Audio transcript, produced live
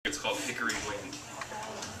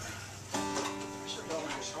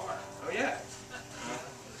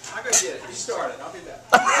started. I'll be back.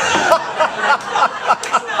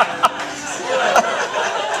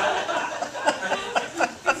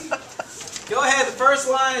 Go ahead. The first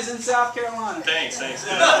line is in South Carolina. Thanks. And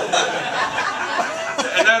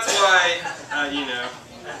that's why, you know,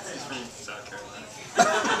 he's from South Carolina.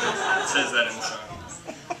 It says that in the song.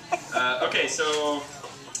 Okay, so,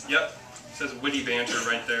 yep. It says witty banter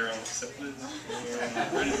right there on the syphilis.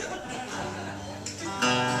 Ready to go.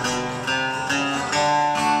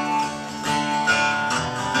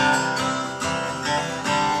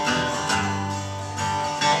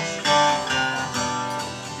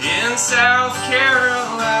 In South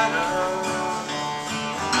Carolina,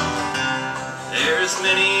 there's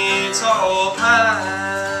many tall pines.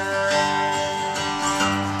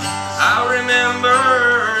 I remember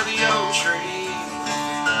the oak tree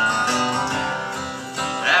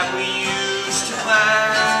that we used to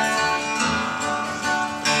climb.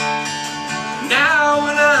 Now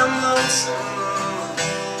when I'm lonesome,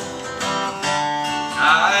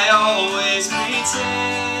 I always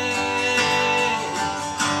pretend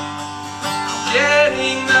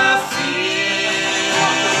getting the feel,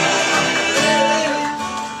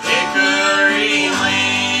 Hickory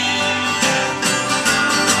wind.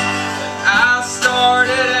 I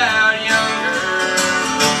started out younger,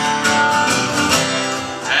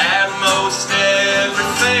 had most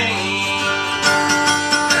everything,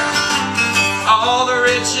 all the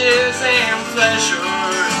riches and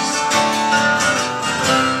pleasures.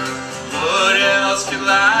 What else could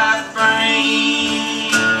life bring?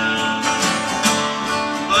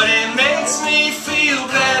 But it makes me feel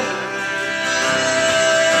better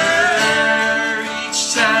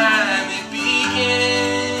each time it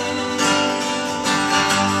begins,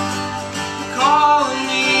 calling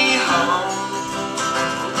me home,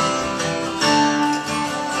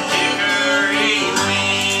 Hickory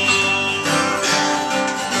wind.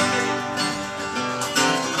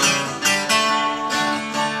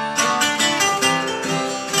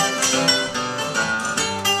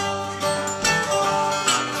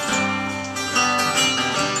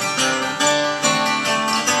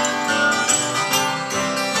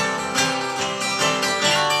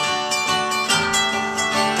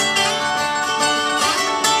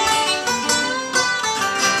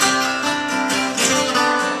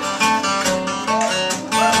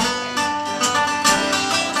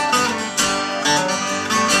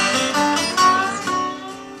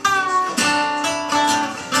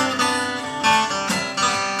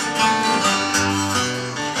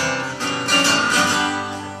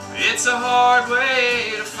 It's a hard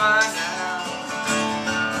way to find out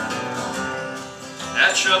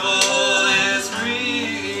that trouble is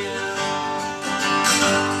real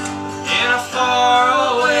in a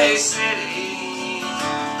faraway city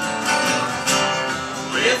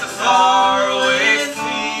with a faraway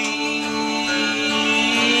feel.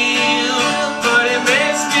 But it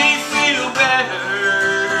makes me feel better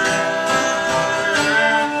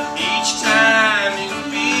each time it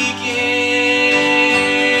begins,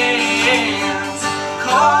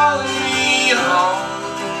 calling me home,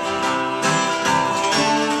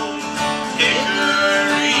 Hickory.